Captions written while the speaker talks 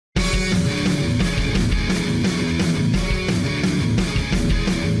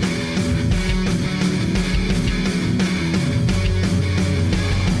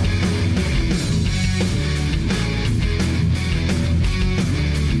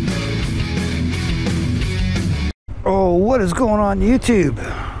What is going on YouTube?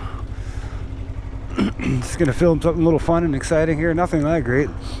 Just gonna film something a little fun and exciting here. Nothing that great.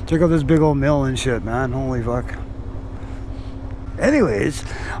 Check out this big old mill and shit, man. Holy fuck. Anyways,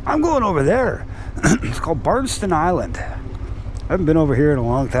 I'm going over there. It's called Barnston Island. I haven't been over here in a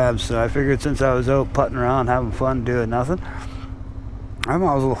long time, so I figured since I was out putting around, having fun, doing nothing, I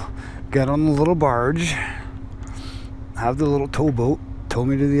might as well get on the little barge, have the little towboat tow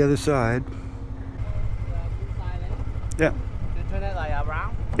me to the other side. Yeah. You turn it like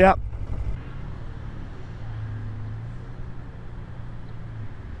around? Yep.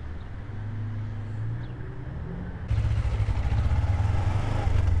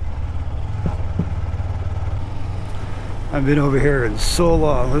 I've been over here in so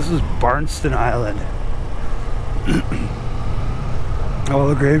long. This is Barnston Island. All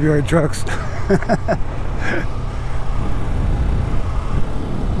the graveyard trucks.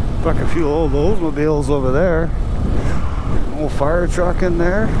 Fuck a few old Oldsmobiles over there. Old fire truck in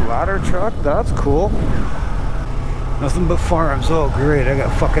there. Ladder truck. That's cool. Nothing but farms. Oh great. I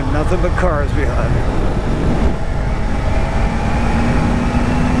got fucking nothing but cars behind me.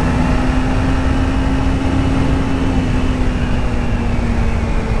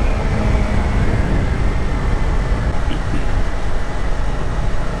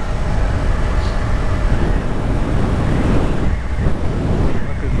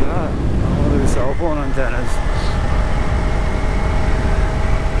 Cell phone antennas.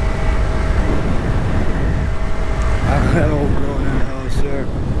 That old grown in house there.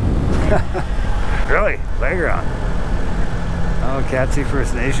 Really? Playground. Oh, Catsy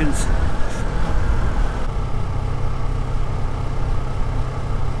First Nations.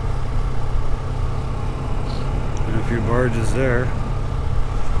 And a few barges there.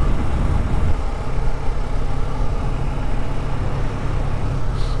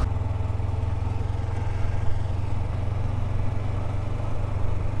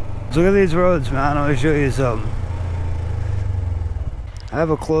 Look at these roads, man. I'm gonna show you something. Have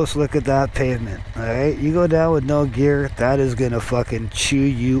a close look at that pavement. Alright, you go down with no gear, that is gonna fucking chew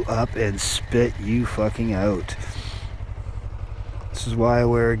you up and spit you fucking out. This is why I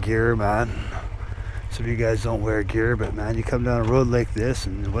wear gear, man. Some of you guys don't wear gear, but man, you come down a road like this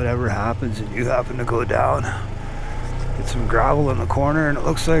and whatever happens and you happen to go down, get some gravel in the corner and it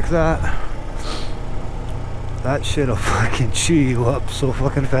looks like that. That shit'll fucking chew you up so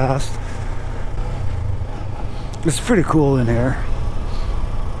fucking fast. It's pretty cool in here.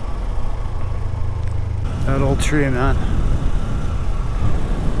 That old tree, man.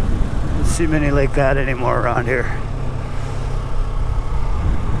 Don't see many like that anymore around here.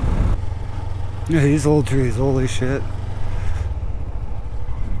 Yeah, these old trees, holy shit.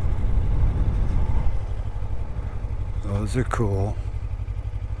 Those are cool.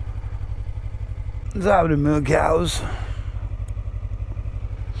 Zombie moo cows.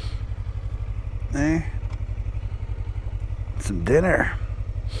 Hey. Some dinner.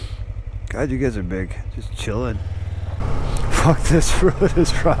 God, you guys are big. Just chilling. Fuck, this road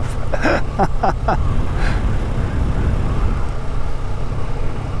is rough.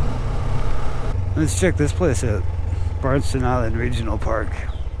 Let's check this place out. Barnston Island Regional Park.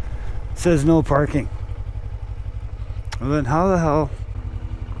 It says no parking. Well then how the hell?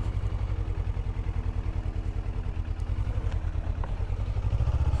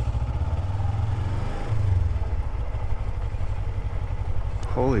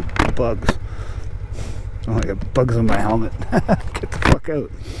 Holy bugs. Oh, I got bugs on my helmet. Get the fuck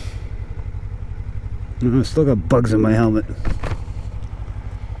out. I still got bugs in my helmet.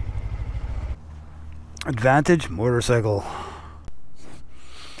 Advantage motorcycle.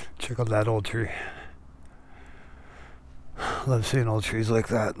 Check out that old tree. Love seeing old trees like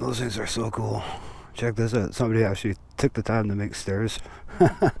that. Those things are so cool. Check this out. Somebody actually took the time to make stairs.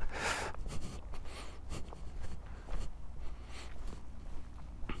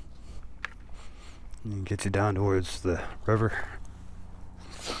 And get you down towards the river.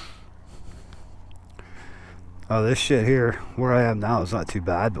 Oh, this shit here, where I am now, is not too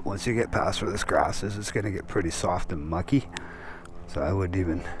bad, but once you get past where this grass is, it's going to get pretty soft and mucky. So I wouldn't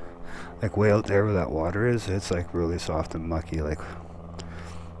even, like way out there where that water is, it's like really soft and mucky. Like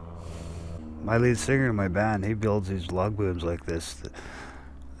my lead singer in my band, he builds these log booms like this,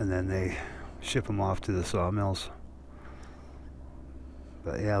 and then they ship them off to the sawmills.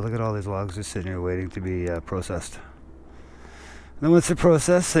 But yeah, look at all these logs just sitting here waiting to be processed. And then once they're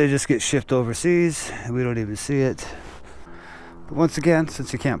processed, they just get shipped overseas, and we don't even see it. But once again,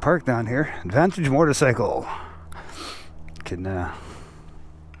 since you can't park down here, advantage motorcycle. You can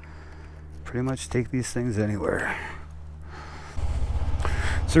pretty much take these things anywhere.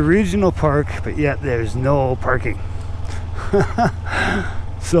 It's a regional park, but yet there's no parking.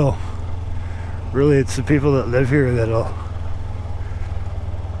 So really it's the people that live here that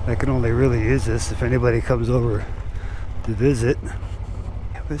can only really use this if anybody comes over to visit.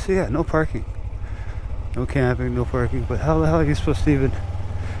 But so yeah, no parking, no camping, no parking. But how the hell are you supposed to even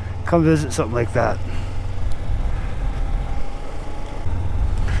come visit something like that?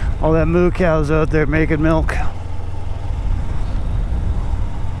 All that moo cows out there making milk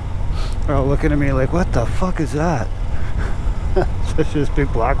are all looking at me like, what the fuck is that? Especially this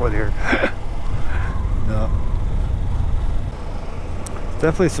big black one here. No.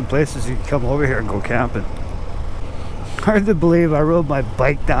 Definitely some places you can come over here and go camping. Hard to believe I rode my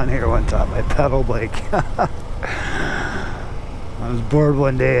bike down here one time, my pedal bike. I was bored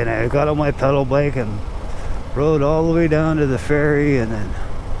one day and I got on my pedal bike and rode all the way down to the ferry and then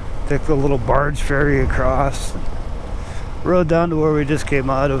took the little barge ferry across. Rode down to where we just came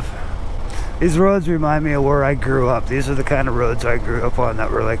out of. These roads remind me of where I grew up. These are the kind of roads I grew up on that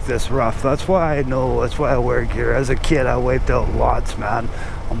were like this rough. That's why I know, that's why I wear gear. As a kid, I wiped out lots, man,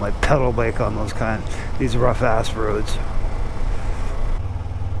 on my pedal bike on these rough ass roads.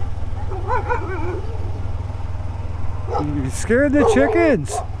 You scared the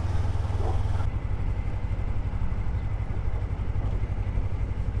chickens.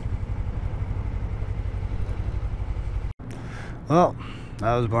 Well,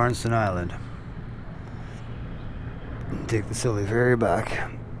 that was Barnston Island. Take the silly ferry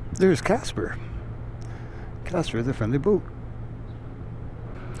back. There's Casper. Casper, the friendly boat.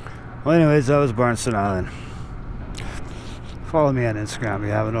 Well, anyways, that was Barnston Island. Follow me on Instagram if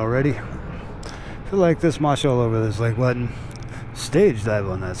you haven't already. If you like this, mosh all over this like button. Stage dive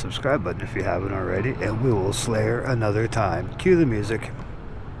on that subscribe button if you haven't already. And we will slay her another time. Cue the music.